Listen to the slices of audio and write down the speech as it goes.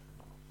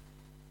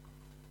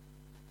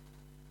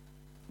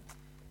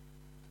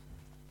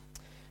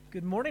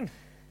Good morning.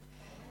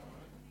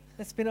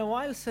 It's been a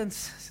while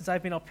since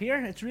I've been up here.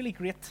 It's really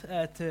great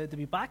to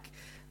be back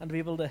and to be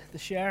able to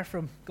share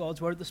from God's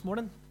Word this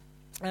morning.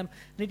 I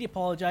need to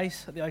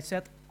apologise at the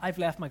outset. I've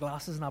left my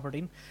glasses in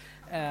Aberdeen.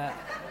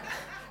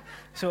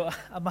 So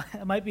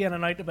I might be in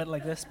and out a bit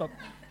like this, but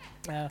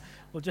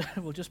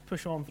we'll just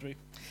push on through.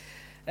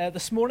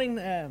 This morning,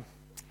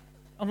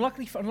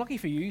 unlucky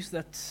for you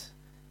that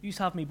you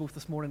have me both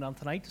this morning and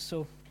tonight,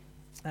 so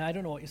I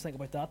don't know what you think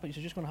about that, but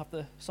you're just going to have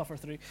to suffer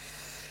through.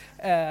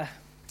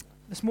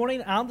 This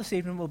morning and this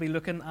evening we'll be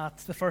looking at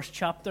the first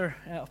chapter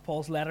of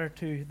Paul's letter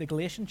to the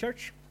Galatian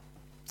church.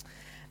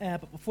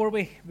 But before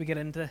we get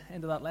into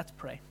that, let's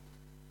pray.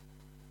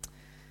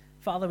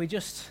 Father, we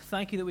just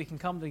thank you that we can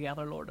come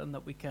together, Lord, and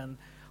that we can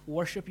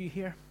worship you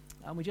here.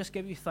 And we just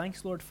give you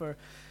thanks, Lord, for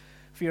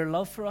your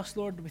love for us,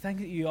 Lord. We thank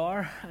that you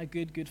are a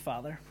good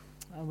Father.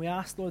 And we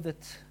ask, Lord,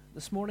 that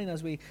this morning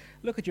as we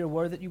look at your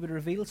word, that you would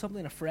reveal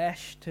something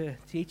afresh to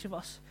each of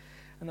us,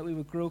 and that we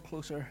would grow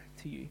closer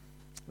to you.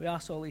 We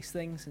ask all these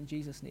things in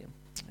Jesus' name.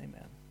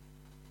 Amen.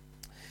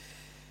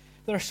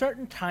 There are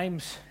certain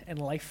times in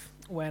life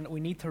when we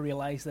need to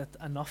realize that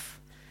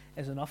enough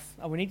is enough.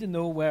 And we need to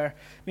know where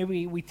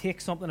maybe we take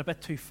something a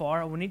bit too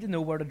far, and we need to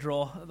know where to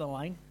draw the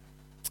line.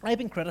 I've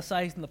been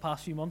criticized in the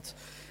past few months,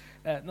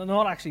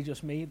 not actually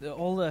just me,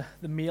 all the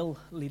male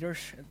leaders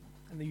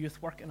in the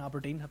youth work in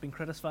Aberdeen have been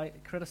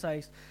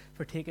criticized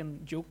for taking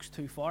jokes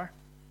too far.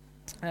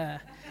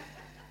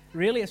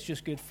 Really, it's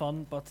just good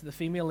fun, but the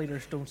female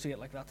leaders don't see it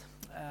like that.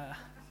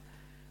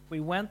 We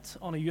went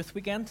on a youth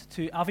weekend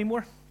to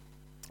Aviemore,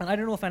 and I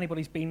don't know if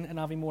anybody's been in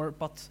Aviemore,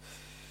 but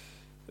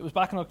it was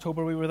back in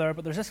October we were there,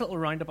 but there's this little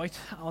roundabout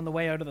on the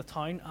way out of the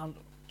town, and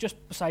just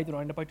beside the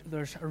roundabout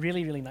there's a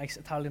really, really nice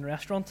Italian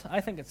restaurant.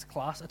 I think it's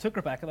class. I took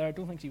Rebecca there. I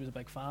don't think she was a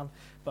big fan,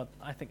 but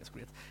I think it's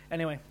great.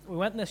 Anyway, we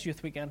went on this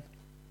youth weekend,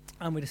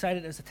 and we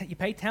decided you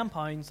pay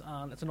 £10,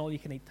 and it's an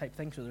all-you-can-eat type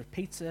thing, so there's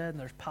pizza, and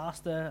there's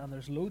pasta, and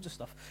there's loads of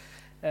stuff.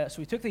 So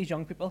we took these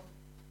young people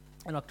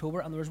in October,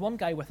 and there was one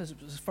guy with us.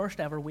 It was his first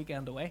ever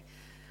weekend away,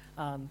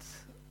 and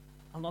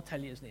I'll not tell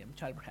you his name,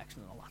 child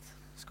protection and all that.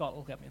 Scott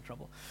will get me in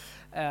trouble.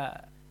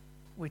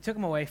 We took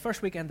him away,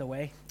 first weekend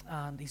away,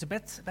 and he's a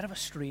bit of a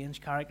strange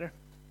character.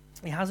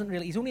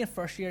 He's only in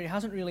first year. He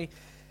hasn't really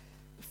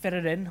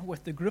fitted in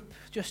with the group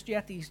just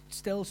yet. He's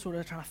still sort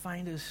of trying to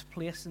find his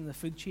place in the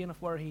food chain of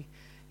where he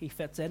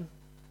fits in.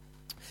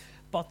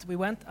 But we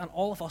went, and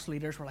all of us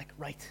leaders were like,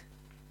 right,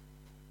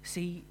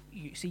 see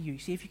if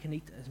you can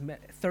eat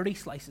 30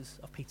 slices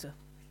of pizza.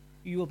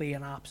 You will be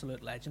an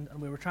absolute legend.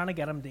 And we were trying to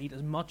get him to eat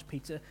as much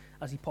pizza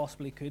as he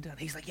possibly could. And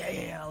he's like,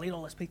 yeah, I'll eat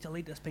all this pizza, I'll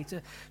eat this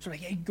pizza. So we're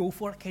like, yeah, go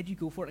for it, kid, you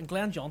go for it. And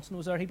Glenn Johnson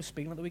was there, he was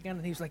speaking at the weekend,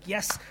 and he was like,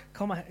 yes,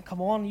 come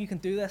on, you can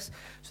do this.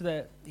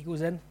 So he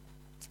goes in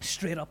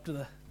straight up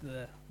to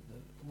the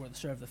where they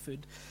serve the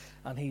food,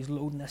 and he's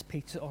loading this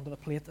pizza onto the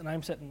plate, and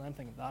I'm sitting and I'm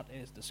thinking, that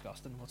is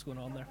disgusting, what's going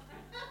on there?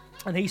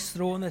 And he's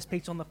throwing this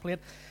pizza on the plate,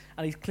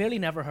 and he's clearly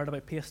never heard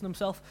about pacing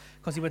himself,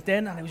 because he went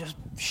in and he was just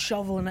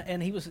shoveling it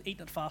in. He was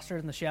eating it faster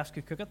than the chefs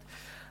could cook it,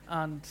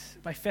 and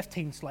by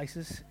 15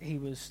 slices he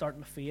was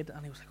starting to fade,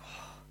 and he was like,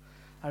 oh,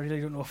 I really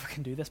don't know if I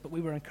can do this. But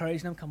we were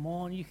encouraging him, come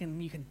on, you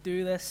can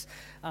do this.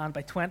 And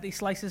by 20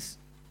 slices,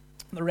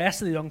 the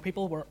rest of the young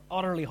people were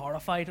utterly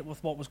horrified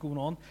with what was going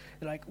on.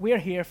 They're like, we're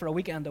here for a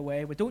weekend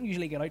away. We don't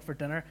usually get out for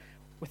dinner.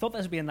 We thought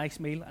this would be a nice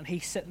meal, and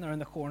he's sitting there in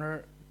the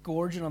corner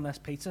gorging on this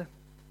pizza.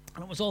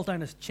 And it was all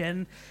down his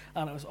chin,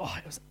 and it was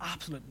an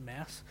absolute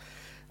mess.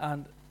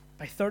 And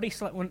by 30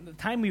 slices, when the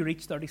time we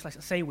reached 30 slices,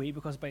 I say we,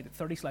 because by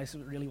 30 slices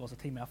it really was a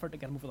team effort to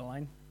get him over the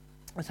line.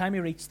 By the time he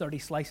reached 30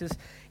 slices,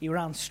 he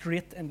ran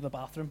straight into the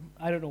bathroom.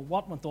 I don't know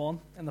what went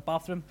on in the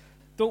bathroom.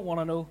 Don't want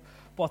to know.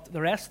 But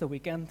the rest of the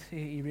weekend,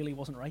 he really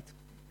wasn't right.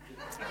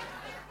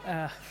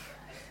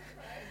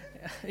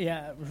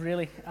 Yeah, it was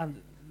really.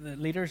 And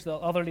the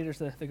other leaders,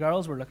 the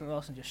girls were looking at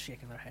us and just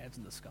shaking their heads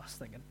in disgust,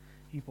 thinking,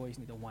 you boys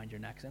need to wind your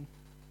necks in.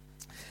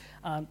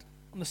 And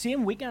on the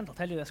same weekend, I'll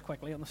tell you this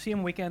quickly, on the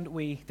same weekend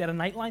we did a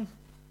nightline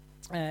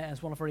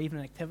as one of our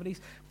evening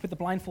activities. Put the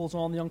blindfolds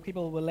on, the young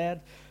people were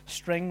led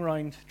string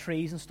round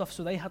trees and stuff,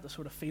 so they had to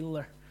sort of feel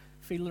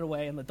their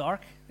way in the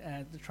dark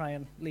to try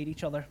and lead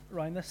each other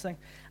around this thing.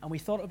 And we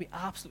thought it would be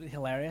absolutely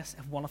hilarious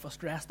if one of us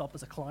dressed up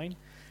as a clown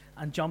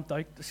and jumped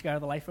out to scare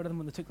the life out of them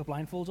when they took the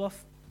blindfolds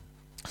off.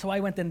 So I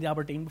went into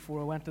Aberdeen before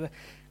I went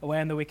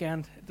away on the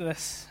weekend to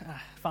this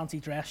fancy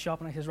dress shop,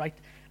 and I says, right,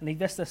 I need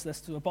this.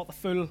 So I bought the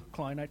full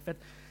clown outfit,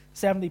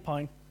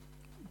 £70,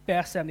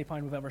 best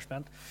 £70 we've ever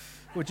spent.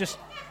 I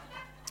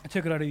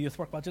took it out of the youth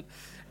work budget.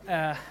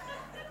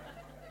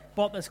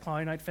 Bought this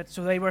clown outfit.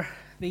 So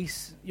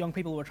these young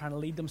people were trying to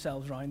lead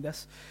themselves around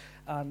this,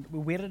 and we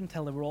waited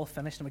until they were all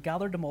finished, and we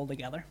gathered them all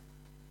together.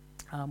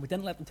 We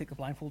didn't let them take the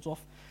blindfolds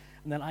off,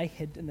 and then I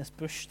hid in this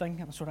bush thing,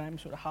 and I'm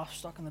sort of half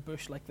stuck in the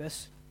bush like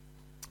this.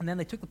 And then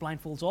they took the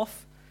blindfolds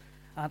off,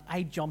 and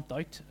I jumped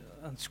out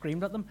and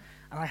screamed at them,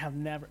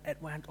 and it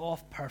went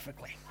off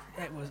perfectly.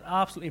 It was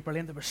absolutely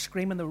brilliant. They were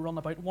screaming, they were running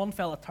about. One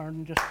fella turned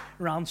and just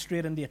ran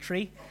straight into a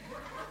tree,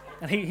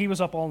 and he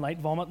was up all night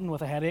vomiting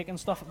with a headache and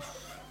stuff.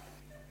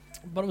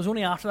 But it was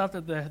only after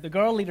that the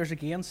girl leaders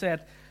again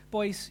said,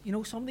 boys,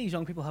 some of these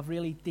young people have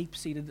really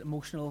deep-seated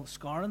emotional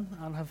scarring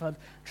and have had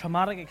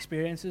traumatic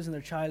experiences in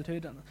their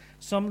childhood, and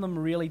some of them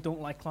really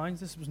don't like clowns.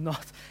 This was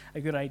not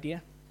a good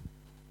idea.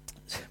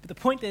 But the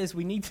point is,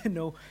 we need to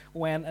know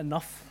when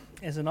enough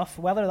is enough,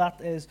 whether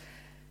that is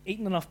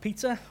eating enough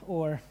pizza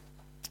or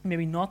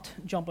maybe not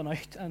jumping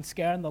out and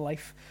scaring the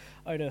life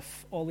out of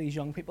all these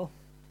young people.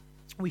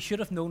 We should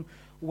have known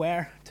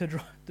where to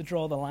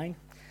draw the line.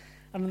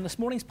 And in this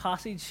morning's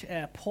passage,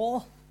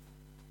 Paul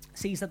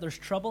sees that there's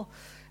trouble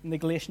in the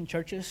Galatian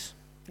churches.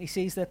 He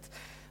sees that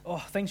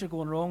things are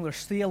going wrong.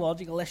 There's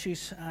theological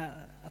issues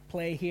at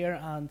play here,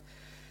 and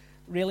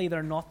really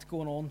they're not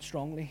going on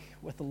strongly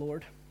with the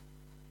Lord.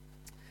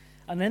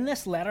 And in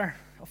this letter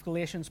of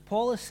Galatians,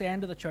 Paul is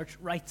saying to the church,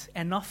 right,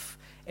 enough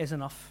is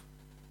enough.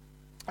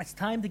 It's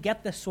time to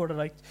get this sorted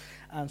out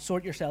and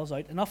sort yourselves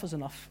out. Enough is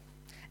enough.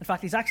 In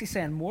fact, he's actually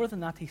saying more than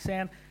that. He's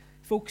saying,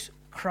 folks,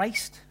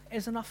 Christ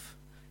is enough.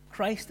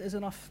 Christ is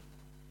enough.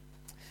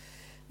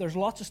 There's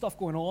lots of stuff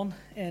going on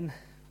in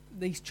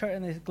the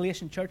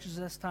Galatian churches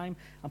at this time,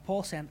 and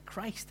Paul's saying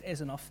Christ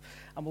is enough.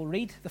 And we'll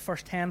read the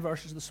first 10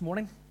 verses this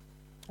morning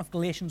of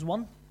Galatians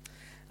 1,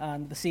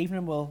 and this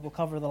evening we'll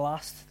cover the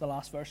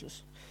last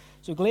verses.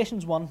 So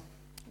Galatians 1,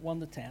 1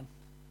 to 10.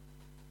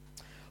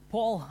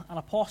 Paul, an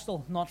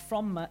apostle, not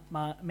from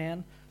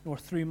men nor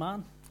through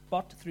man,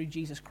 but through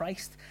Jesus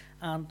Christ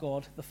and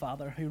God the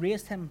Father, who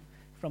raised him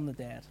from the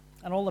dead,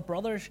 and all the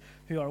brothers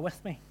who are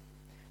with me,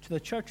 to the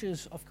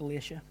churches of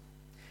Galatia.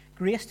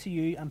 Grace to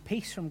you and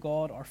peace from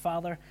God our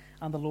Father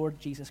and the Lord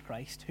Jesus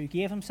Christ, who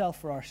gave himself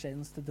for our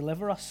sins to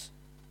deliver us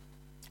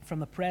from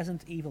the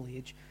present evil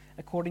age,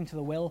 according to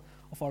the will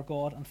of our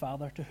God and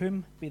Father, to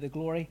whom be the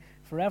glory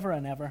forever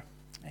and ever.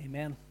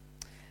 Amen.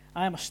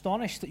 I am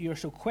astonished that you are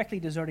so quickly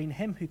deserting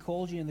him who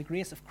called you in the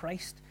grace of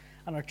Christ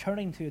and are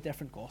turning to a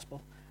different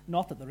gospel.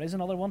 Not that there is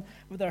another one,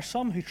 but there are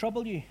some who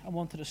trouble you and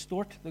want to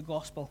distort the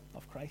gospel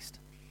of Christ.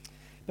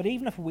 But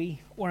even if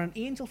we or an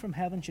angel from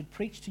heaven should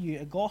preach to you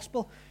a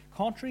gospel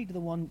contrary to the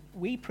one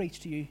we preach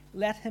to you,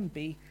 let him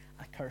be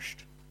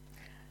accursed.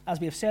 As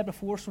we have said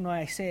before, so now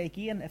I say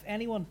again, if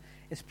anyone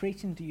is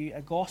preaching to you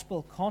a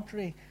gospel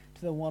contrary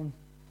to the one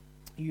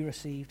you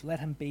received, let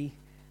him be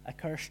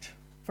accursed.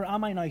 For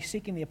am I now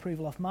seeking the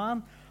approval of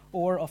man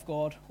or of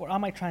God, or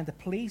am I trying to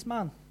please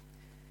man?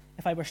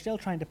 If I were still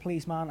trying to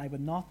please man, I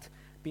would not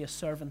be a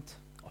servant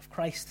of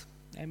Christ.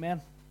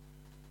 Amen.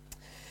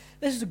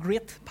 This is a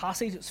great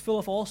passage. It's full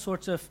of all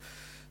sorts of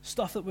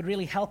stuff that would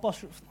really help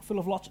us, full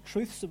of lots of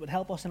truths that would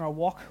help us in our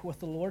walk with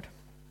the Lord.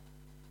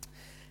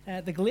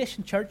 The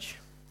Galatian church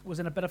was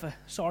in a bit of a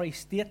sorry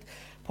state.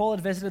 Paul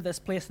had visited this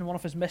place in one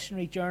of his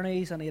missionary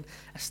journeys, and he had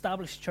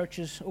established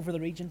churches over the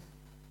region.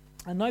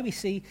 And now we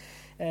see,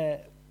 when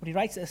he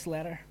writes this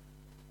letter,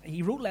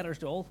 he wrote letters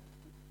to all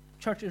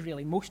churches,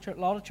 really. A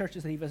lot of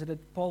churches that he visited,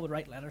 Paul would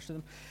write letters to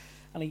them.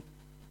 And he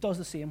does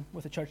the same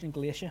with the church in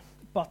Galatia.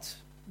 But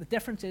the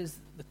difference is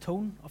the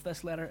tone of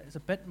this letter is a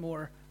bit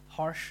more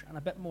harsh and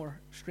a bit more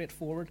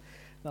straightforward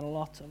than a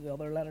lot of the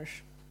other letters.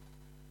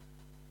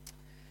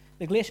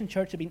 The Galatian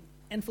church had been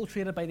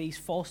infiltrated by these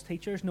false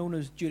teachers known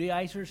as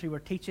Judaizers, who were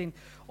teaching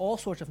all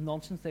sorts of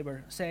nonsense. They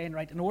were saying,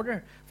 right, in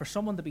order for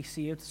someone to be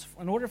saved,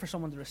 in order for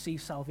someone to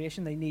receive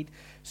salvation, they need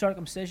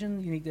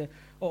circumcision, you need to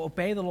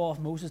obey the law of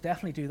Moses,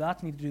 definitely do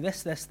that, you need to do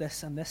this, this,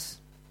 this, and this.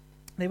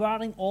 They were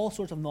adding all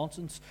sorts of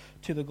nonsense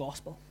to the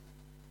gospel.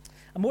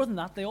 And more than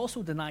that, they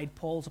also denied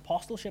Paul's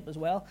apostleship as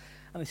well.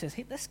 And they says,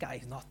 hey, this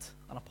guy's not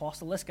an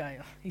apostle. This guy,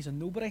 he's a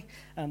nobody.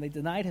 And they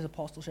denied his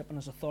apostleship and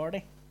his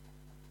authority.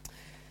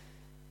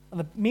 And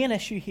the main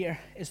issue here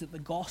is that the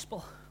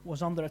gospel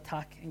was under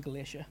attack in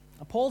Galatia.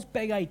 And Paul's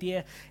big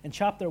idea in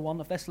chapter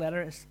 1 of this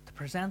letter is to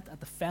present a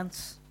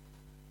defense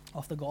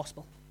of the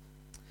gospel.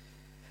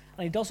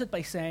 And he does it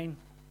by saying,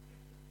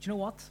 do you know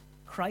what?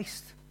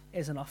 Christ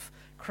is enough.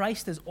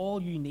 Christ is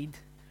all you need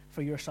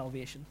for your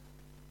salvation.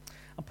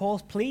 And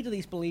Paul's plea to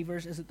these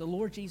believers is that the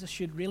Lord Jesus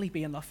should really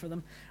be enough for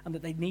them and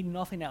that they need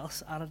nothing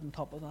else added on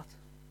top of that.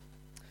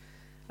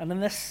 And in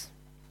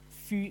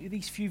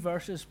these few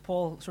verses,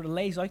 Paul sort of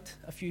lays out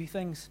a few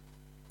things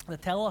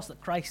that tell us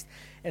that Christ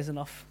is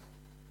enough.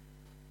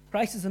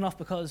 Christ is enough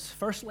because,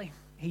 firstly,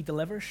 he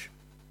delivers.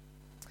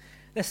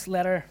 This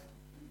letter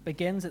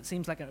begins, it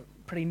seems like a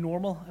pretty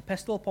normal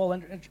epistle. Paul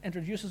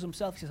introduces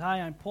himself. He says,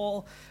 hi, I'm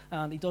Paul.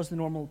 And he does the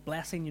normal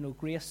blessing,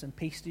 grace and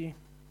peace to you.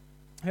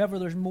 However,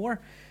 there's more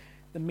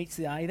than meets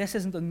the eye. This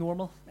isn't a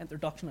normal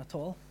introduction at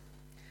all.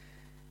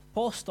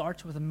 Paul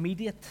starts with an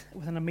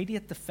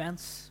immediate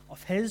defense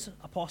of his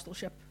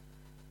apostleship.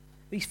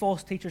 These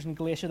false teachers in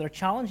Galatia, they're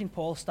challenging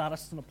Paul's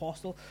status as an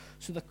apostle.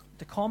 So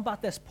to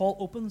combat this, Paul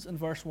opens in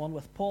verse 1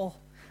 with Paul,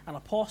 an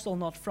apostle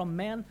not from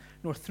men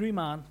nor through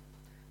man,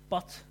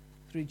 but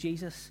through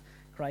Jesus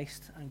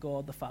Christ and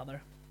God the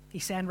Father.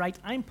 He's saying, right,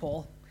 I'm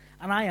Paul,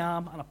 and I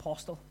am an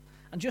apostle.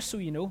 And just so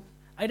you know,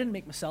 I didn't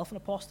make myself an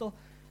apostle.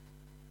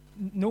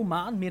 No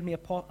man made me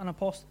an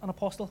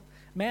apostle.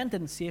 Man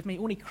didn't save me.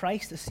 Only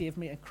Christ has saved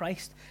me, and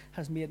Christ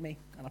has made me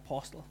an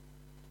apostle.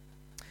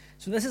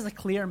 So this is a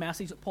clear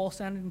message that Paul's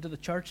sending to the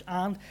church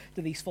and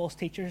to these false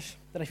teachers,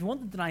 that if you want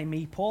to deny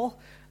me, Paul,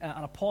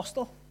 an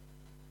apostle,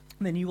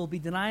 then you will be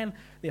denying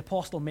the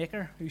apostle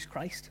maker, who's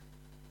Christ.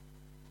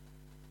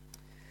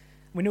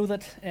 We know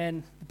that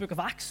in the book of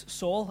Acts,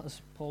 Saul,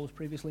 as Paul was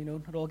previously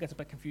known, it all gets a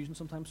bit confusing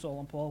sometimes, Saul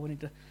and Paul, we need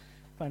to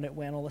find out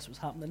when all this was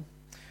happening.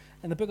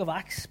 In the book of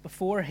Acts,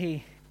 before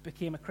he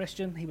became a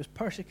Christian, he was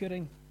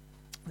persecuting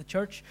the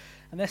church,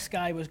 and this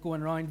guy was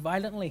going around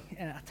violently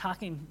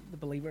attacking the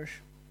believers.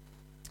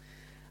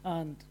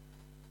 And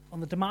on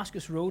the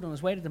Damascus road, on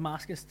his way to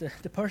Damascus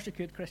to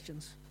persecute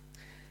Christians,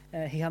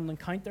 he had an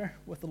encounter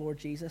with the Lord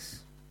Jesus,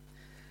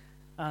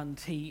 and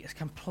he is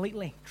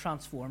completely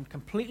transformed,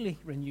 completely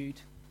renewed.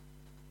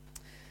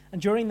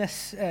 And during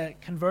this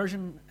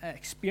conversion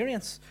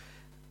experience,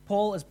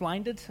 Paul is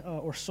blinded,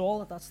 or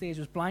Saul at that stage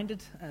was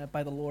blinded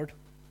by the Lord.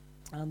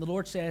 And the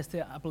Lord says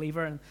to a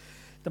believer in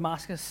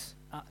Damascus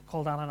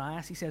called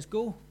Ananias, he says,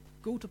 go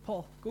to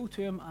Paul, go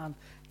to him and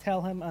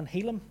tell him and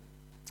heal him.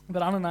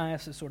 But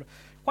Ananias is sort of,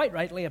 quite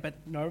rightly, a bit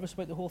nervous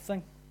about the whole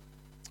thing.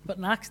 But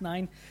in Acts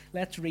 9,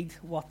 let's read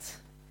what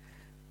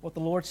the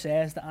Lord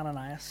says to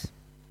Ananias.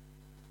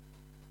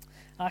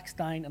 Acts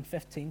 9 and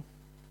 15.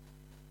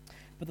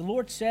 But the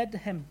Lord said to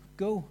him,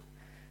 go,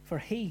 for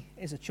he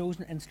is a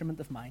chosen instrument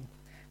of mine,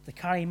 to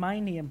carry my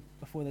name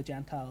before the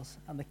Gentiles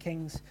and the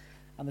kings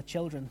and the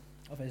children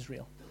of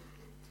Israel.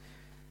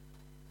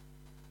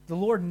 The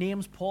Lord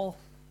names Paul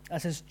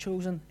as his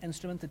chosen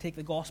instrument to take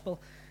the gospel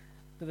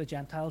to the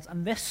Gentiles.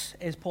 And this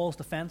is Paul's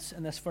defense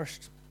in this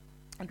first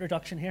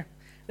introduction here.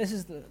 This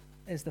is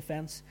his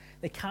defense.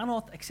 They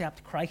cannot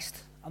accept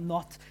Christ and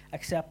not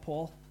accept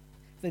Paul.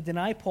 If they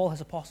deny Paul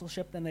his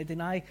apostleship, then they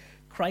deny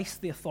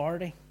Christ the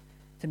authority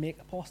to make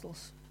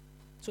apostles.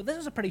 So this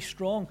is a pretty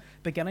strong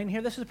beginning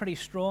here. This is a pretty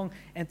strong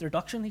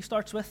introduction he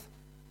starts with.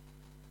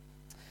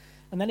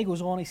 And then he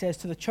goes on, he says,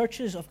 to the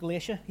churches of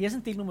Galatia. He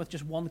isn't dealing with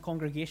just one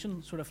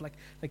congregation, sort of like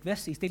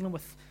this. He's dealing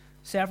with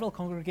several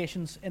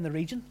congregations in the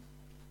region.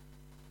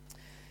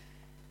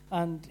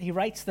 And he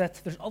writes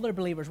that there's other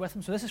believers with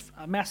him. So this is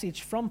a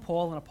message from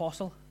Paul, an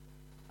apostle,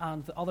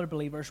 and the other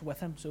believers with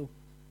him. So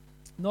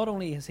not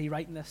only is he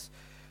writing this,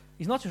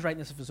 he's not just writing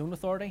this of his own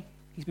authority.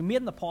 He's been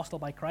made an apostle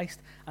by Christ,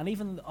 and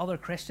even the other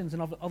Christians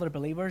and other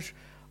believers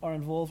are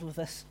involved with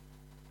this.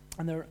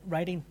 And they're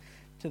writing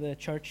to the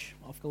church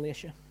of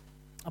Galatia.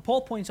 And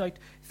Paul points out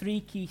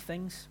three key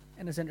things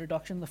in his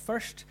introduction. The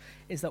first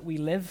is that we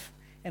live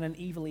in an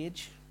evil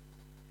age.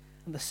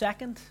 And the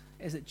second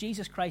is that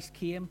Jesus Christ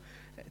came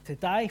to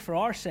die for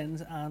our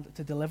sins and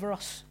to deliver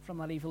us from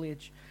that evil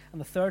age. And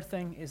the third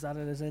thing is that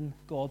it is in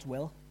God's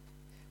will.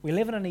 We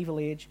live in an evil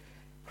age.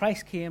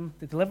 Christ came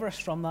to deliver us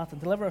from that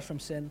and deliver us from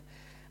sin,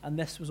 and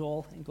this was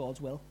all in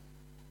God's will.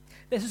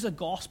 This is a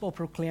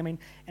gospel-proclaiming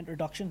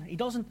introduction.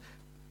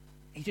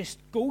 He just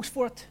goes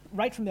for it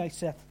right from the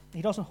outset.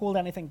 He doesn't hold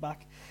anything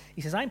back.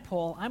 He says, I'm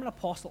Paul, I'm an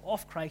apostle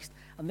of Christ,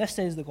 and this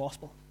is the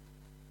gospel.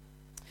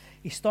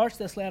 He starts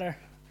this letter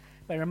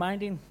by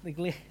reminding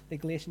the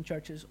Galatian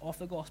churches of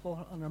the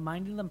gospel and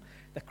reminding them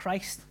that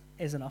Christ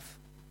is enough.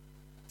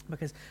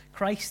 Because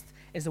Christ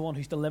is the one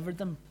who's delivered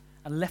them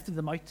and lifted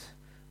them out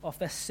of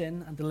this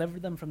sin and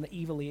delivered them from the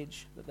evil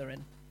age that they're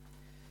in.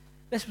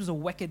 This was a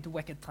wicked,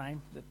 wicked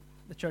time that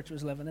the church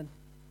was living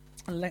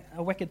in,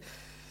 a wicked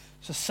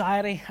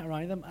society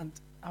around them. And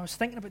I was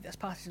thinking about this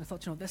passage and I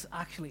thought, this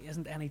actually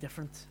isn't any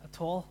different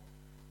at all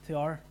to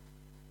our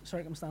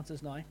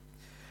circumstances now.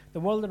 The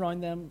world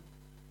around them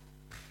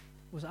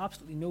was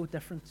absolutely no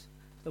different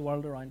to the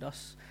world around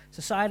us.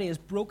 Society is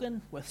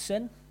broken with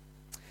sin,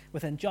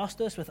 with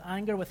injustice, with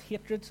anger, with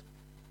hatred.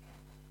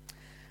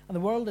 And the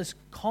world is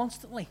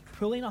constantly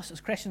pulling us as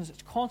Christians.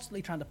 It's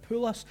constantly trying to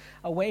pull us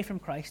away from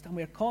Christ. And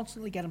we're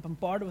constantly getting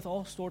bombarded with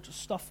all sorts of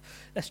stuff,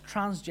 this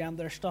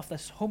transgender stuff,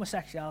 this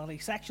homosexuality,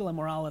 sexual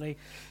immorality,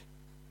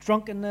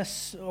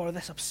 drunkenness, or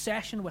this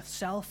obsession with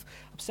self,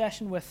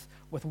 obsession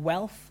with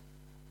wealth.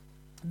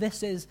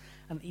 This is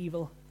an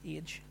evil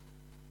age.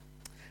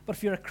 But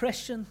if you're a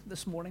Christian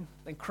this morning,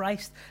 then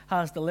Christ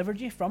has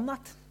delivered you from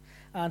that.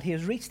 And he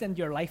has reached into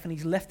your life and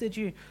he's lifted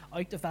you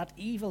out of that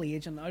evil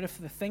age and out of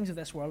the things of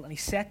this world. And he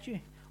set you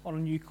on a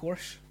new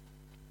course,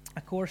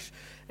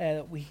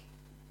 a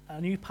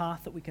new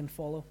path that we can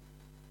follow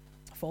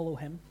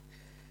him.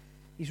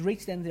 He's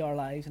reached into our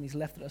lives and he's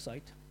lifted us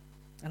out.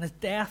 And his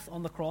death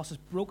on the cross has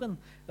broken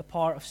the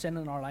power of sin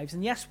in our lives.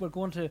 And yes, we're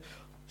going to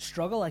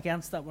struggle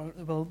against that.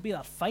 There will be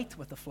that fight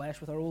with the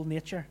flesh, with our old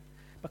nature.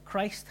 But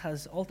Christ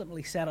has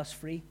ultimately set us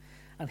free,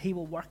 and he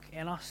will work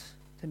in us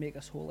to make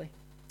us holy.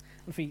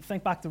 And if we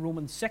think back to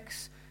Romans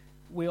 6,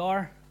 we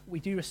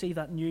do receive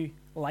that new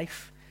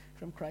life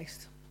from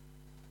Christ.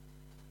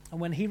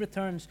 And when he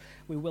returns,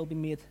 we will be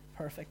made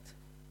perfect.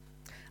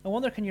 I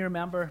wonder, can you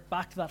remember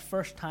back to that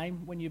first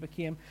time when you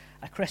became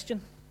a Christian?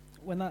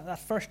 When that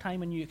first time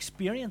when you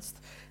experienced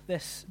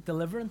this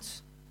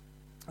deliverance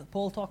that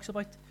Paul talks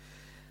about?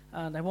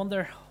 And I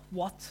wonder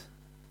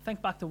think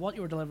back to what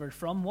you were delivered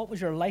from. What was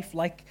your life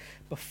like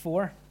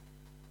before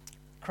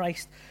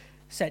Christ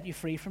set you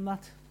free from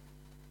that?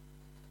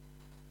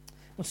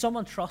 When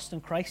someone trusts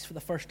in Christ for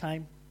the first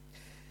time,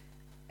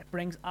 it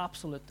brings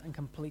absolute and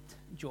complete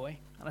joy.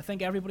 And I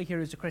think everybody here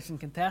who's a Christian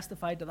can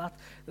testify to that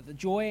the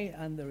joy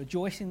and the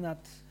rejoicing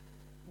that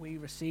we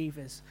receive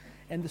is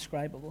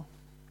indescribable.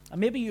 And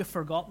maybe you've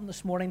forgotten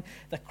this morning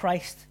that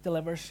Christ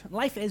delivers.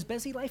 Life is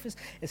busy, life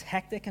is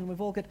hectic, and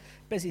we've all got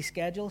busy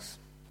schedules.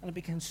 And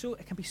it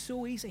can be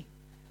so easy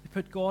to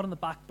put God on the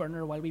back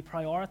burner while we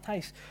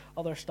prioritize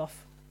other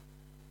stuff,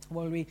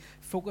 while we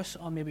focus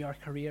on maybe our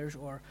careers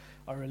or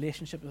our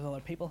relationship with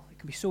other people. It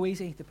can be so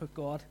easy to put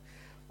God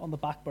on the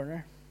back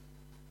burner.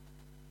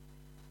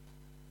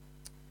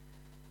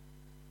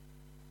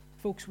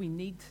 Folks, we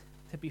need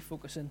to be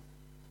focusing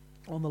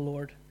on the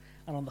Lord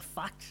and on the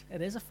fact,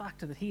 it is a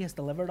fact that He has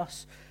delivered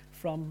us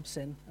from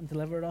sin and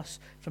delivered us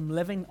from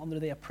living under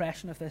the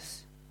oppression of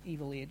this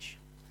evil age.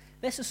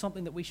 This is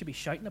something that we should be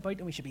shouting about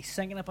and we should be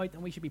singing about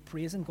and we should be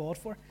praising God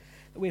for,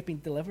 that we have been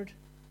delivered.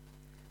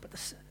 But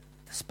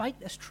despite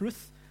this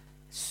truth,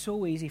 it's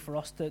so easy for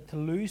us to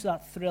lose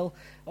that thrill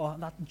or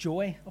that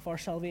joy of our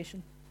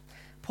salvation.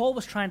 Paul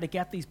was trying to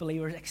get these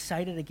believers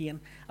excited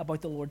again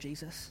about the Lord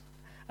Jesus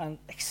and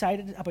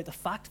excited about the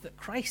fact that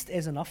Christ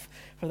is enough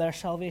for their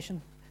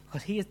salvation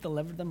because He has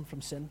delivered them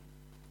from sin.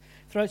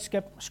 Throughout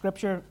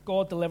Scripture,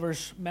 God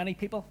delivers many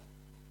people.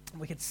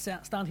 We could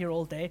stand here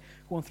all day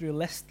going through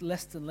lists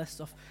and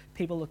lists of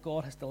people that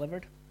God has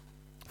delivered.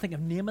 Think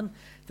of Naaman,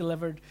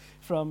 delivered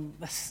from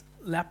this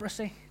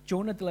leprosy.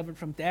 Jonah, delivered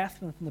from death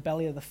from the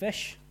belly of the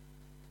fish.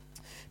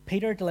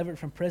 Peter, delivered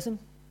from prison.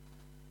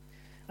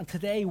 And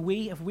today,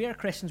 if we are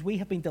Christians, we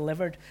have been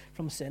delivered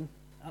from sin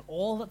and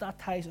all that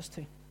ties us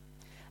to.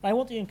 And I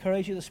want to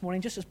encourage you this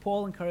morning, just as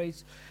Paul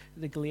encouraged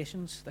the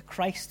Galatians, that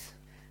Christ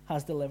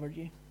has delivered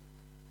you.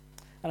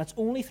 And it's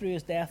only through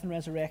His death and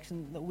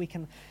resurrection that we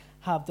can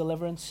have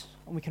deliverance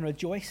and we can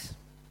rejoice.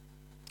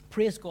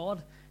 Praise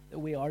God that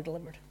we are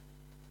delivered.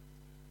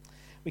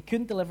 We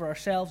couldn't deliver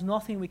ourselves.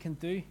 Nothing we can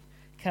do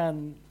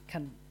can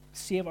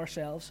save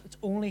ourselves. It's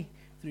only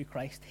through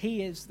Christ.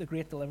 He is the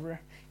great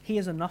deliverer. He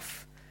is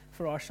enough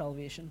for our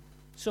salvation.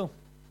 So,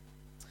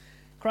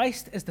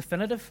 Christ is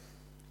definitive,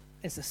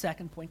 is the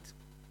second point.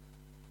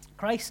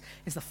 Christ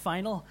is the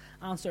final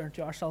answer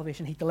to our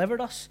salvation. He delivered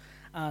us,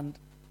 and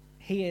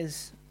He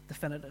is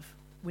definitive.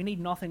 We need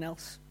nothing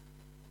else.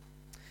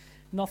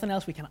 Nothing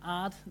else we can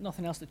add,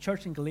 nothing else the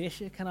church in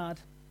Galatia can add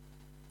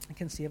and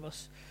can save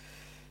us.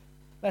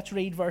 Let's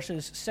read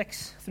verses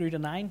 6 through to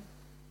 9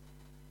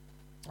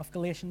 of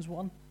Galatians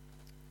 1.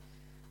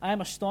 I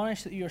am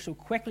astonished that you are so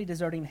quickly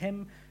deserting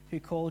Him who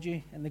called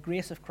you in the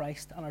grace of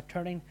Christ and are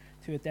turning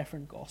to a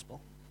different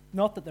gospel.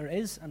 Not that there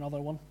is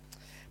another one,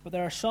 but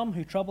there are some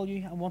who trouble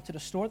you and want to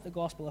distort the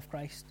gospel of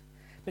Christ.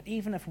 But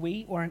even if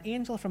we or an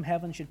angel from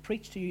heaven should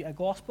preach to you a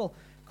gospel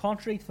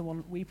contrary to the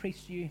one we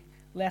preach to you,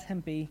 let him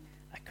be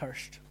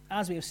accursed.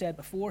 As we have said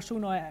before, so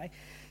now I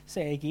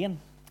say again,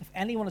 if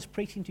anyone is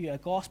preaching to you a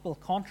gospel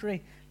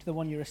contrary to the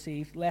one you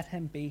received, let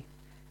him be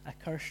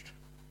accursed.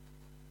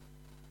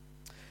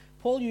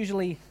 Paul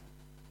usually,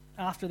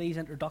 after these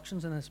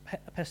introductions in his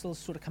epistles,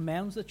 sort of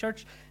commends the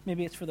church.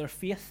 Maybe it's for their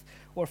faith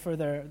or for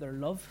their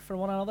love for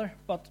one another,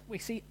 but we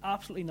see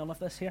absolutely none of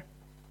this here.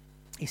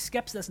 He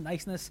skips this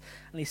niceness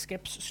and he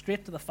skips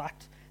straight to the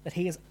fact that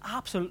he is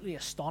absolutely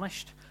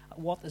astonished at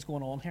what is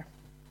going on here.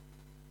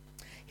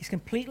 He's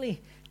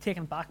completely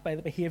taken back by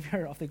the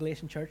behavior of the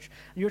Galatian church.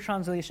 Your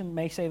translation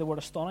may say the word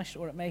astonished,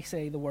 or it may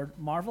say the word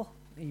marvel.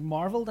 He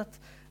marveled at,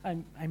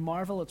 I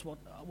marvel at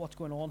what's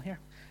going on here.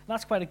 And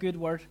that's quite a good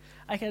word.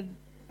 I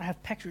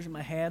have pictures in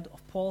my head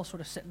of Paul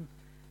sort of sitting,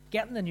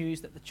 getting the news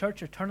that the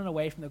church are turning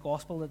away from the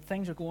gospel, that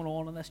things are going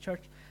on in this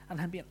church, and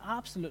him being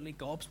absolutely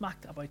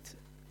gobsmacked about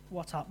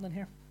what's happening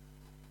here.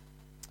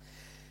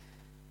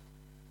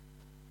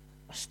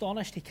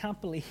 Astonished, he can't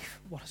believe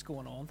what is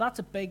going on. That's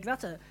a big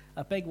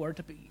word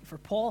to be for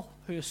Paul,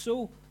 who is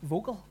so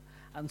vocal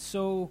and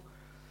so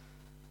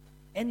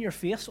in your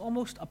face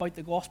almost about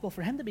the gospel.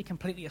 For him to be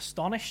completely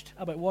astonished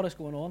about what is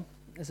going on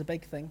is a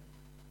big thing.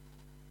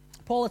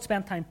 Paul had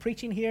spent time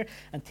preaching here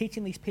and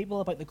teaching these people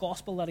about the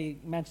gospel that he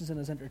mentions in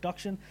his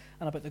introduction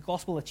and about the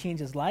gospel that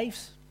changes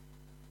lives.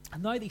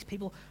 And now these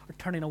people are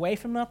turning away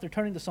from that. They're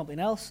turning to something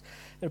else.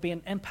 They're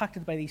being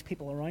impacted by these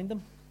people around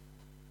them.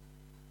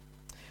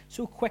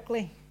 So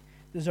quickly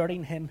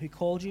deserting him who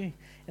called you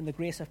in the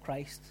grace of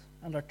Christ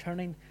and are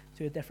turning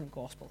to a different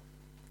gospel.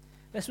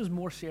 This was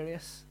more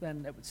serious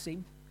than it would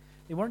seem.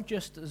 They weren't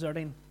just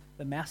deserting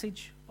the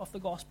message of the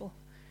gospel.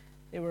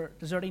 They were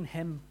deserting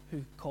him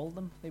who called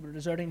them. They were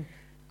deserting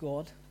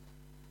God.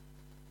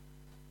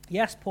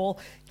 Yes, Paul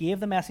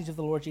gave the message of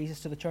the Lord Jesus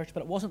to the church,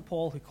 but it wasn't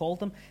Paul who called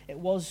them. It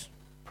was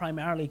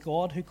primarily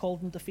God who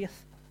called them to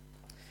faith.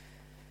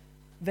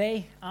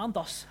 They and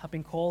us have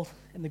been called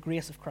in the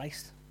grace of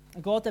Christ.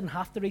 And God didn't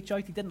have to reach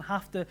out. He didn't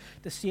have to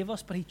save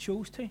us, but he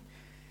chose to.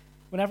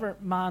 Whenever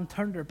man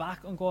turned their back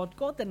on God,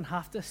 God didn't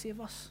have to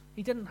save us.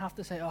 He didn't have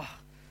to say, I'm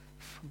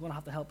going to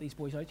have to help these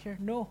boys out here.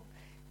 No.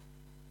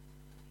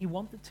 He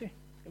wanted to.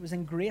 It was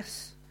in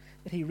grace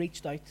that he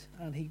reached out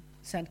and he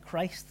sent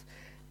Christ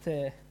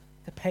to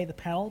pay the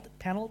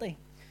penalty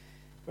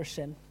for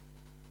sin.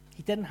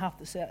 He didn't have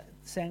to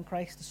send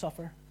Christ to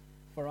suffer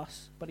for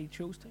us, but he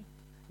chose to.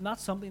 And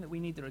that's something that we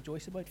need to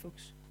rejoice about,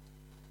 folks.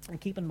 And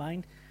keep in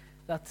mind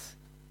that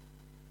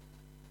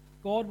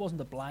God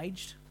wasn't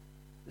obliged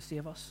to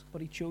save us,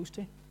 but he chose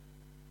to.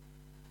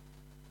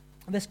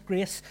 And this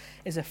grace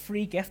is a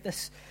free gift.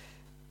 It's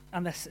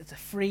a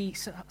free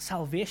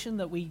salvation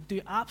that we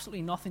do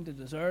absolutely nothing to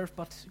deserve,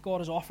 but God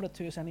has offered it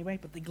to us anyway.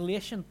 But the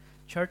Galatian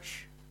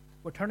church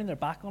were turning their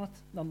back on it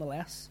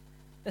nonetheless.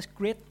 This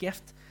great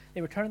gift,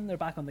 they were turning their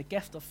back on the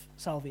gift of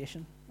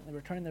salvation. They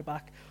were turning their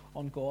back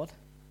on God.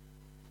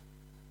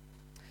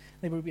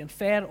 They were being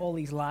fed all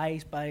these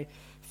lies by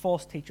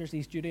false teachers,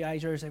 these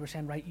Judaizers. They were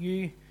saying, right,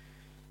 you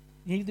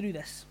need to do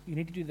this, you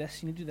need to do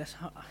this, you need to do this.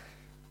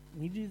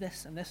 You need to do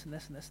this and this and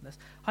this and this and this.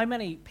 How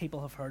many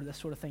people have heard this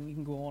sort of thing? You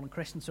can go on in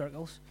Christian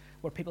circles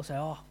where people say,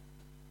 oh,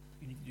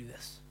 you need to do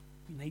this.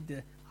 You need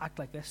to act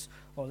like this.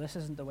 Or this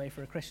isn't the way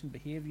for a Christian to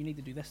behave. You need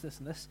to do this, this,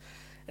 and this.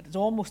 It's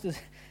almost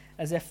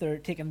as if they're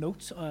taking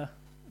notes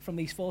from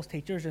these false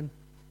teachers in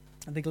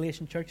the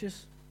Galatian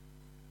churches.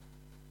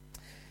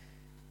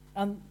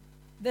 And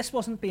this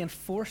wasn't being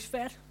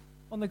force-fed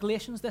on the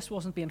Galatians. This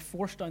wasn't being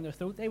forced down their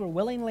throat. They were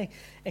willingly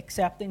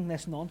accepting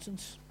this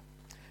nonsense.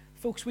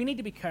 Folks, we need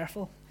to be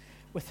careful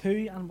with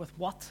who and with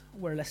what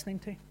we're listening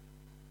to.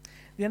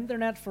 The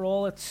internet, for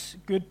all its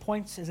good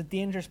points, is a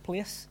dangerous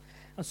place.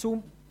 And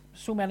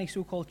so many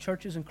so-called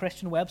churches and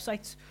Christian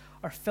websites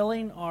are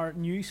filling our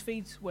news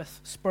feeds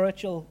with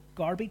spiritual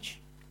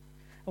garbage.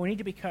 And we need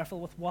to be careful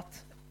with what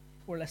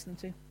we're listening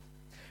to.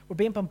 We're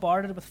being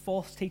bombarded with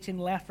false teaching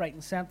left, right,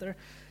 and centre.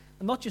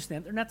 And not just the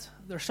internet.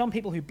 There are some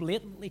people who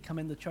blatantly come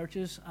into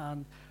churches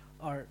and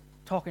are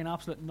talking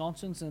absolute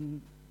nonsense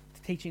and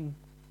teaching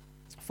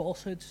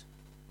falsehoods.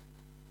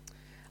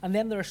 And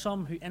then there are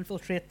some who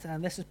infiltrate,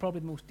 and this is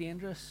probably the most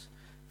dangerous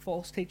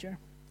false teacher,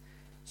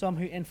 some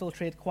who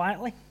infiltrate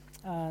quietly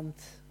and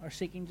are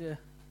seeking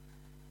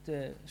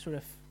to sort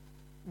of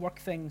work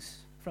things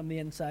from the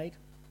inside.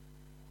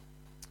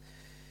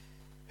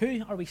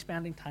 Who are we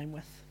spending time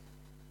with?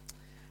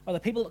 Are the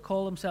people that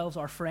call themselves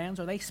our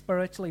friends, are they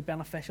spiritually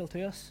beneficial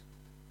to us?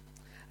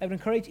 I would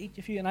encourage each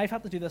of you, and I've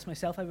had to do this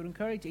myself, I would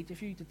encourage each of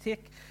you to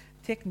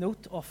take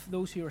note of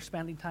those who are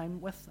spending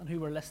time with and who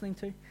we're listening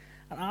to,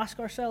 and ask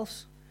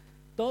ourselves,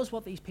 does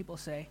what these people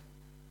say,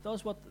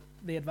 does what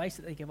the advice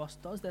that they give us,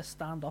 does this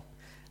stand up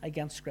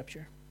against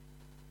Scripture?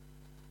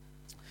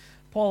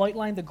 Paul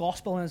outlined the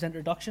gospel in his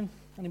introduction,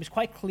 and he was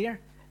quite clear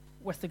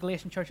with the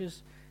Galatian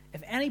churches.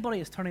 If anybody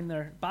is turning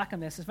their back on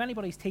this, if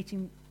anybody's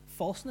teaching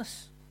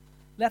falseness,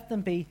 let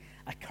them be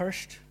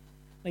accursed.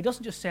 And he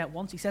doesn't just say it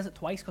once, he says it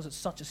twice because it's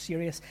such a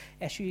serious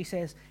issue. He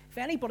says, if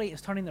anybody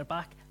is turning their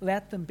back,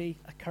 let them be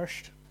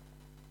accursed.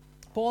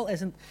 Paul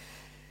isn't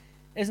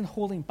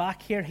holding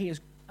back here. He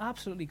is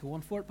absolutely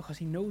going for it because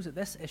he knows that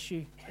this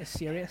issue is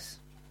serious.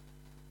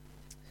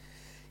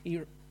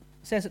 He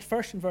says it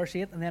first in verse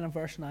 8 and then in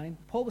verse 9.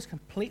 Paul was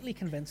completely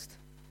convinced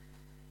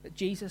that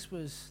Jesus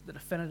was the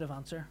definitive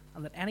answer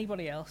and that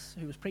anybody else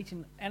who was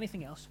preaching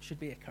anything else should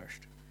be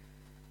accursed.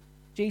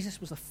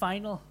 Jesus was the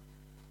final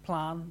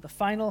plan, the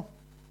final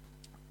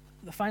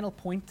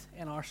point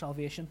in our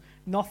salvation.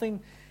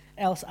 Nothing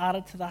else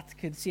added to that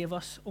could save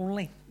us,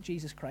 only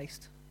Jesus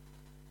Christ.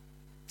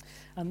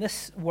 And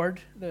this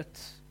word that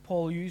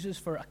Paul uses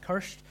for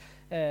accursed,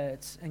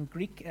 it's in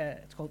Greek,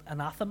 it's called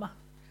anathema.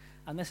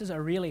 And this is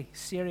a really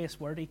serious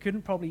word. He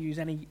couldn't probably use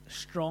any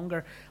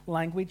stronger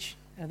language.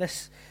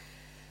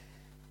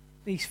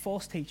 These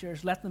false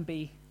teachers, let them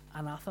be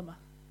anathema,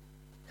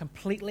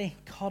 completely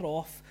cut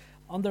off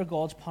under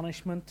God's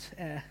punishment,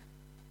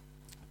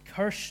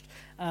 cursed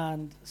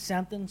and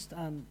sentenced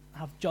and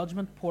have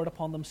judgment poured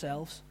upon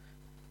themselves.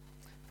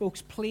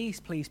 Folks, please,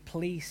 please,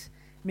 please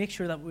make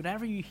sure that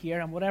whatever you hear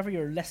and whatever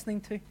you're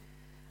listening to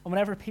and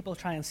whatever people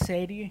try and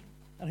say to you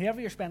and whoever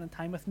you're spending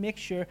time with, make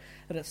sure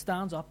that it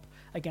stands up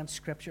against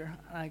Scripture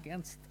and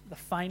against the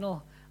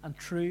final and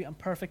true and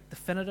perfect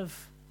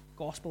definitive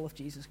gospel of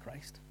Jesus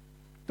Christ.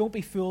 Don't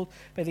be fooled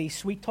by these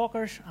sweet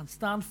talkers and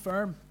stand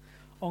firm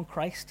on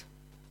Christ.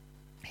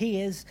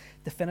 He is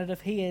definitive.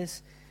 He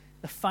is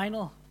the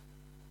final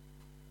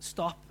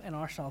stop in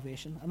our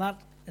salvation. And that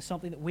is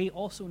something that we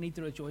also need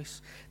to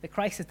rejoice, that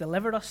Christ has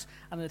delivered us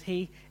and that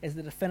he is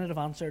the definitive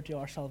answer to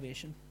our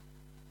salvation.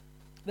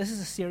 This is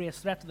a serious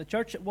threat to the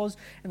church. It was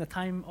in the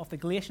time of the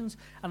Galatians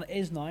and it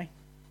is now.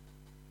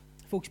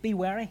 Folks, be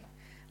wary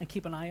and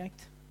keep an eye out.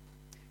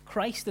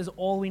 Christ is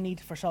all we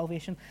need for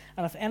salvation.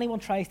 And if anyone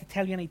tries to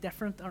tell you any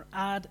different or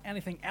add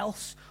anything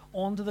else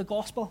onto the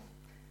gospel,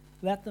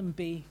 let them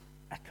be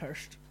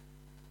accursed.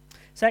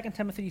 2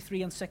 Timothy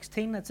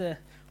 3:16, it's a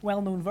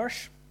well-known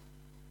verse.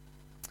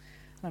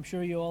 And I'm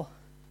sure you all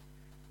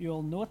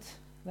know it.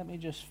 Let me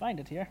just find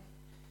it here.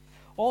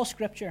 All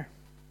Scripture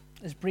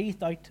is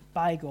breathed out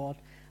by God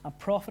and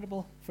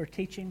profitable for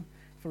teaching,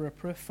 for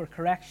reproof, for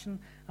correction,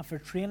 and for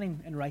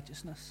training in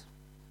righteousness.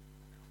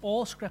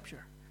 All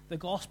Scripture, the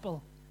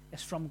gospel,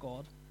 is from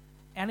God.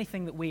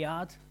 Anything that we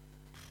add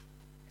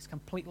is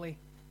completely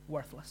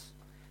worthless.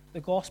 The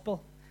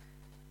gospel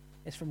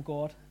is from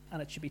God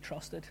and it should be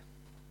trusted.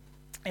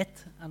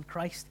 It and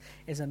Christ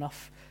is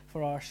enough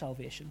for our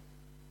salvation.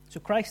 So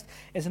Christ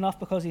is enough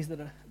because he's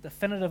the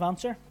definitive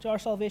answer to our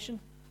salvation.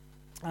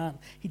 And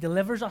he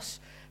delivers us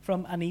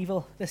from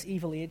this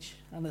evil age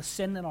and the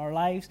sin in our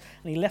lives.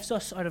 And he lifts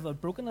us out of the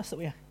brokenness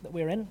that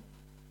we're in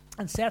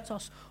and sets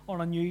us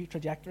on a new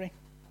trajectory.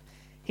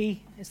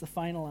 He is the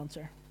final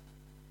answer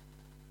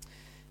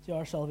to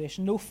our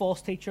salvation. No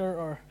false teacher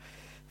or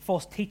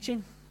false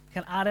teaching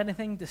can add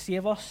anything to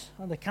save us,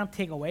 and they can't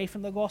take away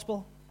from the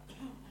gospel.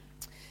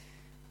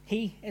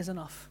 He is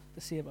enough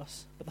to save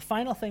us. But the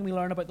final thing we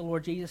learn about the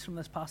Lord Jesus from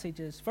this passage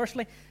is,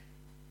 firstly,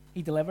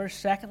 he delivers.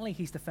 Secondly,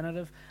 he's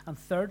definitive. And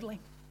thirdly,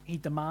 he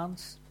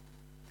demands.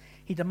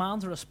 He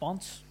demands a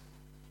response.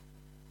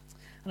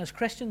 And as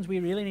Christians, we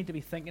really need to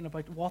be thinking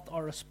about what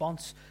our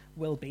response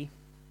will be.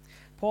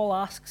 Paul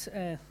asks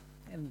in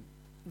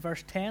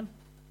verse 10,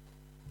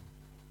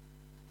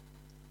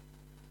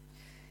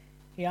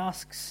 he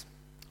asks,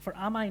 "For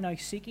am I now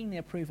seeking the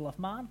approval of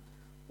man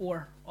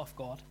or of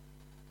God?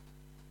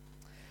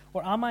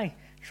 Or am I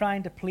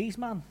trying to please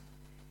man?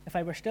 If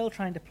I were still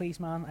trying to please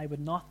man, I would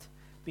not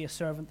be a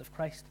servant of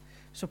Christ."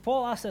 So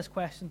Paul asks this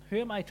question: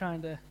 Who am I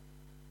trying to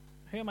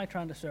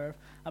serve?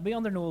 I'll be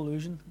under no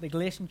illusion. The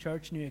Galatian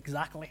church knew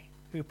exactly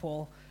who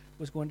Paul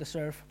was going to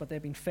serve, but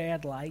they've been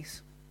fed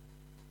lies.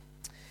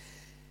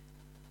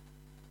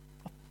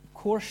 Of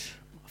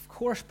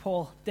course,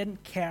 Paul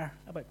didn't care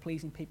about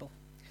pleasing people,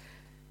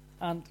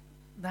 and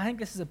I think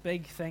this is a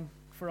big thing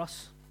for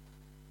us.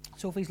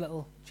 Sophie's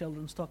little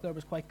children's talk there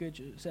was quite good.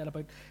 She said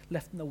about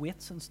lifting the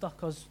weights and stuff,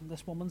 because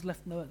this woman's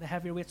lifting the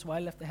heavier weights, so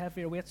I'll lift the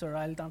heavier weights, or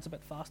I'll dance a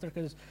bit faster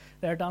because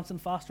they're dancing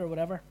faster, or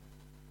whatever.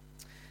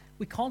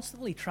 We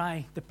constantly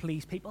try to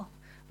please people.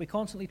 We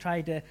constantly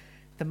try to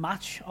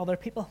match other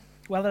people,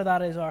 whether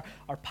that is our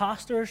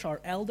pastors,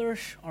 our elders,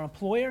 our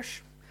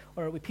employers,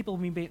 or people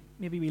maybe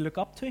we look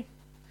up to,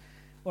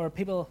 or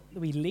people that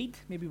we lead.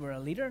 Maybe we're a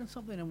leader in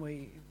something and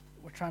we're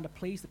trying to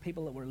please the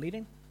people that we're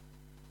leading,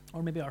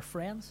 or maybe our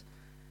friends.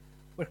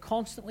 We're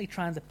constantly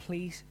trying to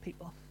please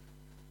people.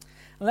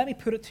 And let me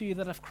put it to you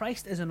that if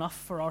Christ is enough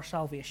for our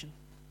salvation,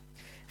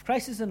 if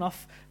Christ is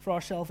enough for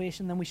our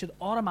salvation, then we should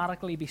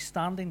automatically be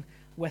standing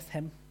with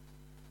him.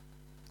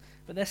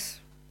 But this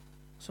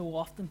so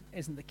often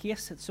isn't the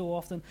case. It's so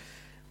often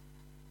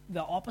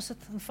the opposite,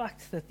 in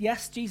fact, that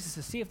yes, Jesus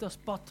has saved us,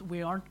 but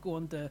we aren't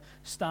going to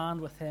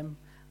stand with him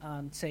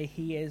and say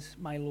he is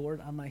my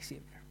Lord and my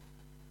Savior.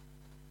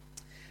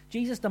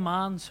 Jesus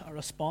demands a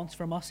response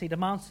from us. He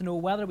demands to know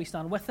whether we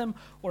stand with him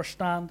or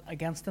stand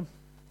against him.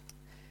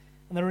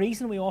 And the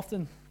reason we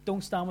often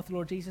don't stand with the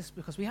Lord Jesus is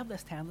because we have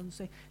this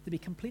tendency to be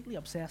completely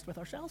obsessed with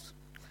ourselves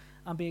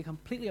and be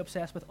completely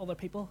obsessed with other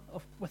people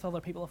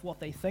of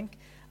what they think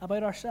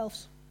about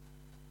ourselves.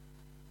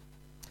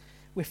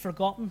 We've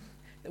forgotten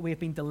that we have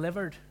been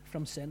delivered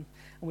from sin,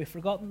 and we've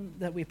forgotten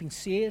that we've been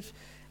saved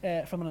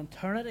from an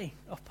eternity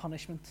of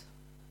punishment.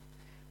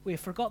 We have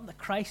forgotten that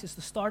Christ is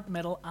the start,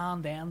 middle,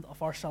 and end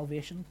of our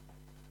salvation,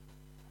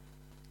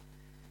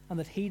 and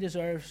that he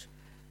deserves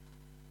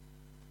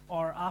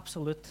our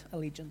absolute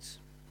allegiance.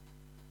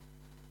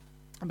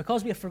 And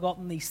because we have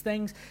forgotten these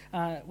things,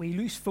 we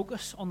lose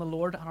focus on the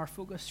Lord, and our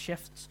focus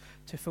shifts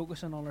to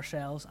focusing on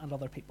ourselves and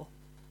other people.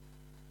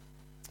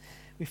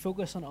 We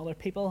focus on other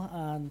people,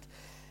 and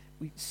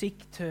we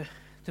seek to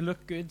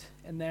look good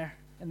in their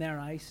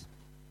eyes.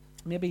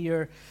 Maybe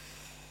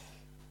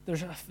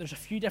there's a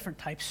few different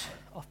types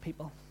of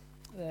people.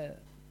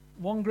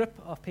 One group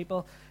of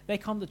people, they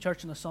come to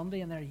church on a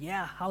Sunday and they're,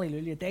 yeah,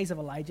 hallelujah, days of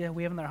Elijah,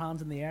 waving their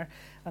hands in the air,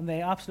 and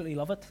they absolutely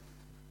love it.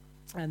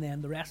 And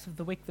then the rest of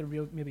the week, they're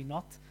maybe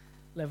not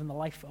living the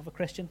life of a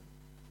Christian.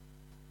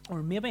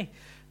 Or maybe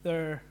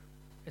there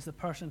is the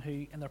person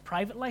who, in their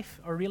private life,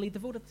 are really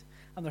devoted,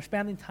 and they're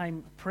spending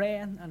time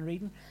praying and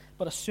reading,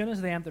 but as soon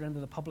as they enter into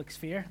the public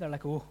sphere, they're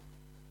like, oh,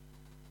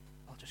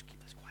 I'll just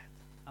keep this quiet.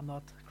 I'm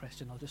not a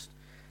Christian. I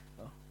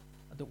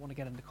don't want to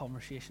get into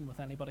conversation with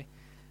anybody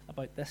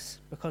about this,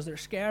 because they're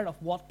scared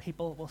of what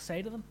people will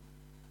say to them.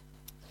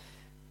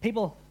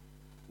 People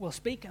will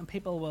speak, and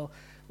people will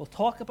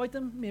talk about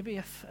them, maybe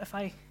if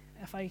I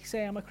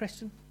say I'm a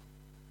Christian.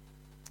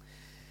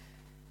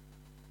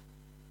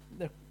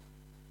 They're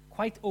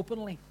quite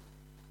openly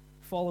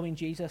following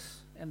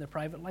Jesus in their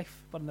private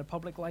life, but in their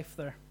public life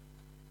they're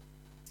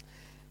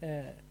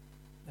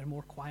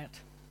more quiet.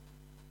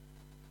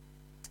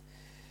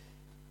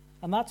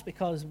 And that's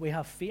because we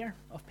have fear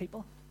of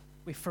people.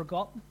 We've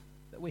forgotten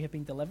that we have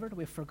been delivered.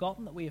 We've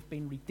forgotten that we have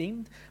been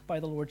redeemed by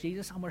the Lord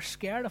Jesus, and we're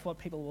scared of what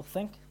people will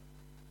think.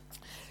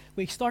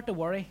 We start to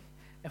worry.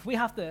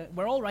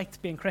 We're all right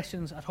being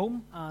Christians at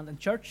home and in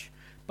church,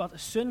 but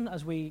as soon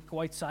as we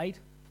go outside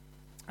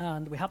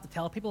and we have to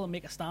tell people and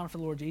make a stand for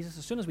the Lord Jesus,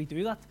 as soon as we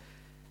do that,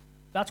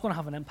 that's going to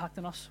have an impact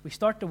on us. We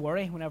start to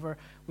worry whenever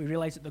we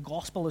realize that the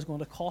gospel is going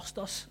to cost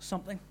us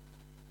something.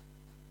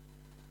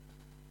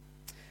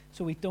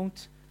 So we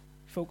don't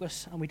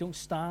focus and we don't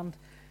stand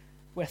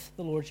with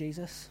the Lord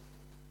Jesus.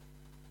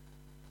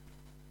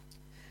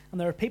 And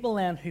there are people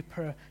then who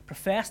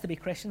profess to be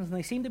Christians, and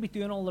they seem to be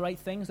doing all the right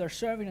things. They're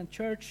serving in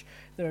church,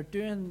 they're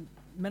doing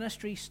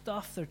ministry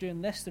stuff, they're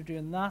doing this, they're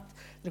doing that,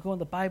 they're going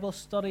to Bible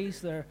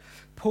studies, they're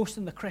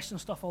posting the Christian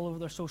stuff all over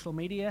their social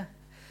media,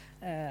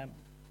 and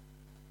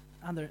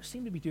they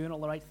seem to be doing all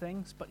the right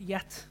things, but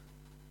yet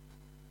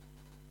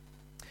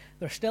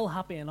they're still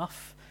happy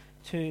enough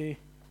to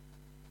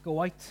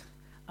go out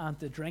and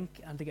to drink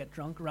and to get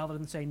drunk rather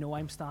than say, no,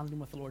 I'm standing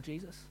with the Lord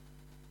Jesus.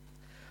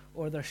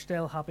 Or they're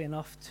still happy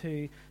enough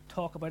to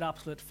talk about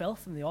absolute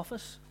filth in the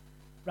office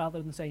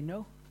rather than say,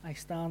 no, I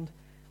stand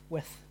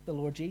with the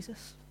Lord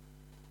Jesus.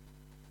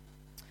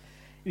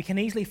 We can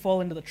easily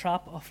fall into the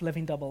trap of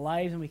living double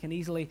lives, and we can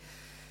easily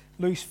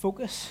lose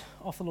focus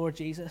of the Lord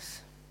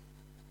Jesus.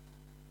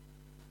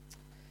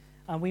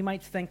 And we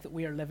might think that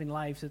we are living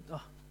lives that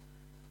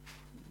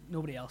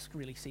nobody else can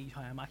really see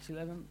how I'm actually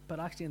living, but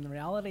actually in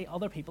reality,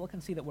 other people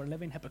can see that we're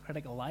living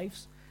hypocritical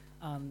lives,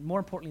 and more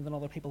importantly than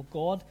other people,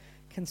 God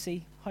can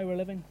see how we're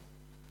living.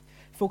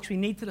 Folks, we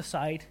need to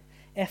decide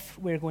if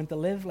we're going to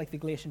live like the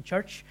Galatian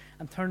church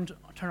and turn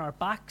our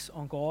backs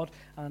on God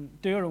and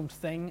do our own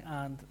thing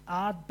and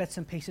add bits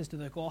and pieces to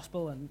the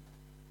gospel and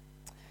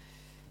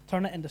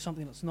turn it into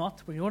something that's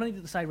not. We only need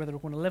to decide whether we're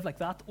going to live like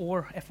that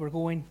or if we're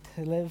going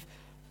to live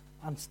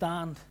and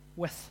stand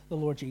with the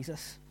Lord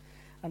Jesus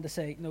and to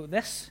say, no,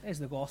 this is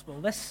the gospel,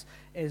 this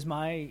is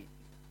my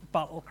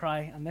battle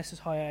cry, and this is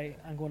how I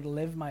am going to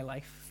live my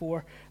life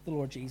for the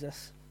Lord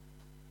Jesus.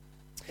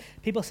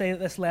 People say that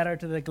this letter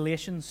to the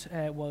Galatians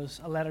was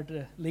a letter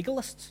to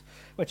legalists,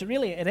 which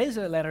it is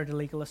a letter to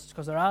legalists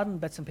because they're adding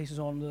bits and pieces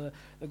on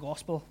the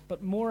gospel.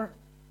 But more,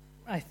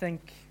 I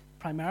think,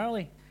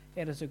 primarily,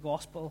 it is a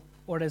gospel,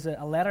 or it is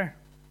a letter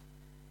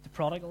to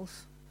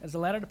prodigals. It is a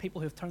letter to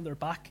people who have turned their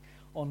back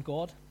on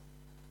God.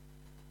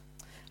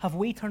 Have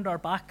we turned our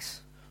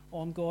backs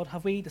on God?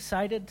 Have we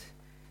decided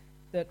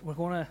that we're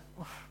going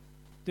to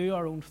do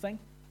our own thing?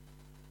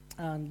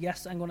 And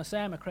yes, I'm going to say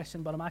I'm a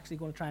Christian, but I'm actually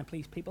going to try and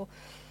please people.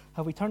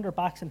 Have we turned our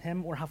backs on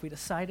him, or have we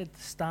decided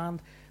to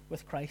stand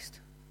with Christ?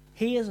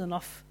 He is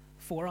enough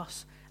for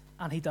us,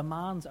 and he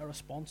demands a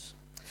response.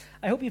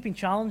 I hope you've been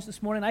challenged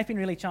this morning. I've been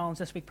really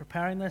challenged this week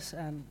preparing this,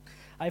 and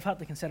I've had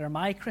to consider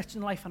my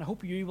Christian life, and I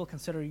hope you will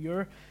consider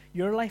your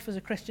life as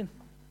a Christian.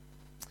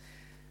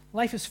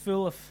 Life is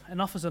full of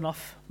enough is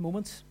enough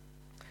moments,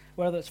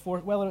 whether it's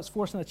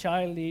forcing a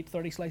child to eat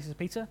 30 slices of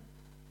pizza,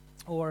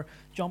 or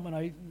jumping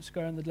out and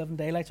scaring the living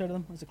daylights out of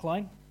them as a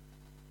clown.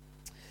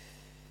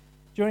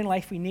 During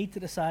life, we need to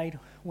decide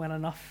when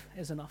enough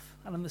is enough.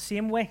 And in the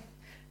same way,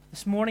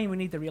 this morning we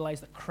need to realize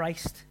that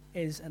Christ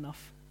is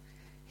enough.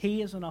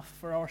 He is enough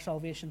for our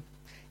salvation.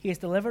 He has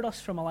delivered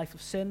us from a life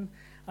of sin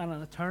and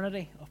an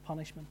eternity of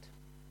punishment.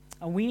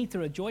 And we need to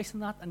rejoice in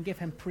that and give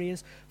him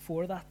praise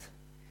for that.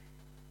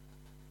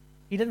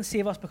 He didn't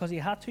save us because he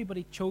had to, but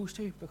he chose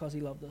to because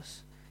he loved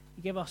us.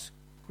 He gave us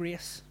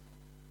grace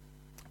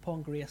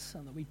upon grace,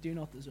 and that we do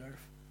not deserve.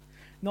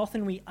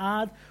 Nothing we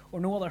add or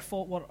no other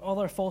what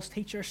other false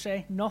teachers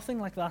say, nothing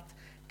like that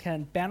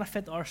can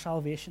benefit our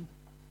salvation.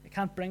 It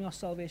can't bring us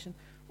salvation.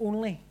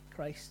 Only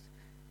Christ,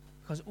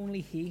 because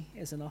only he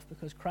is enough.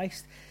 Because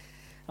Christ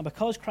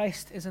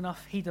is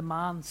enough, he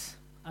demands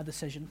a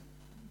decision.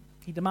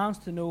 He demands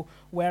to know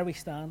where we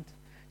stand.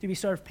 Do we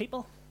serve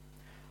people,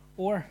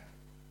 or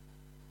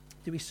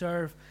do we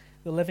serve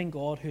the living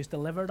God who has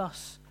delivered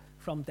us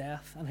from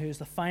death and who is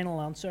the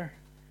final answer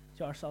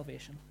to our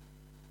salvation?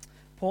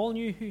 Paul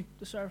knew who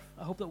to serve.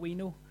 I hope that we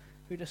know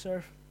who to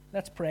serve.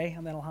 Let's pray,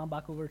 and then I'll hand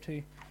back over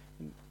to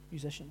the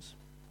musicians.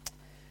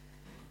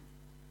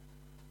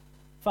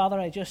 Father,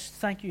 I just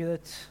thank you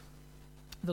that